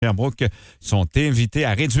Hydro-Sherbrook sont invités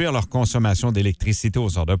à réduire leur consommation d'électricité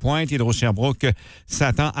aux heures de pointe. Hydro-Sherbrook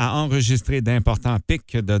s'attend à enregistrer d'importants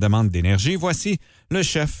pics de demande d'énergie. Voici le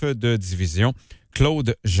chef de division,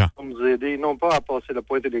 Claude Jean. On nous aider non pas à passer la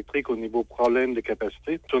pointe électrique au niveau problème de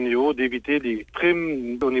capacité, c'est au niveau d'éviter des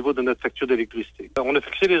primes au niveau de notre facture d'électricité. On a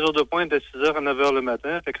fixé les heures de pointe de 6h à 9h le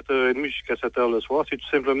matin, à 4h30 jusqu'à 7h le soir. C'est tout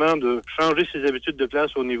simplement de changer ses habitudes de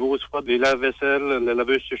place au niveau soit des lave-vaisselle, la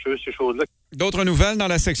laveuse sécheuse, ces choses-là. D'autres nouvelles dans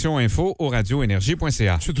la section info au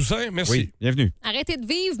radioénergie.ca. C'est tout ça, merci. Oui, bienvenue. Arrêtez de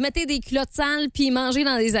vivre, mettez des culottes sales puis mangez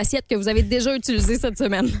dans des assiettes que vous avez déjà utilisées cette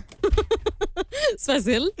semaine. C'est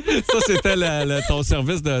facile. Ça, c'était ton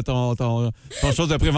service de ton chose de prévention.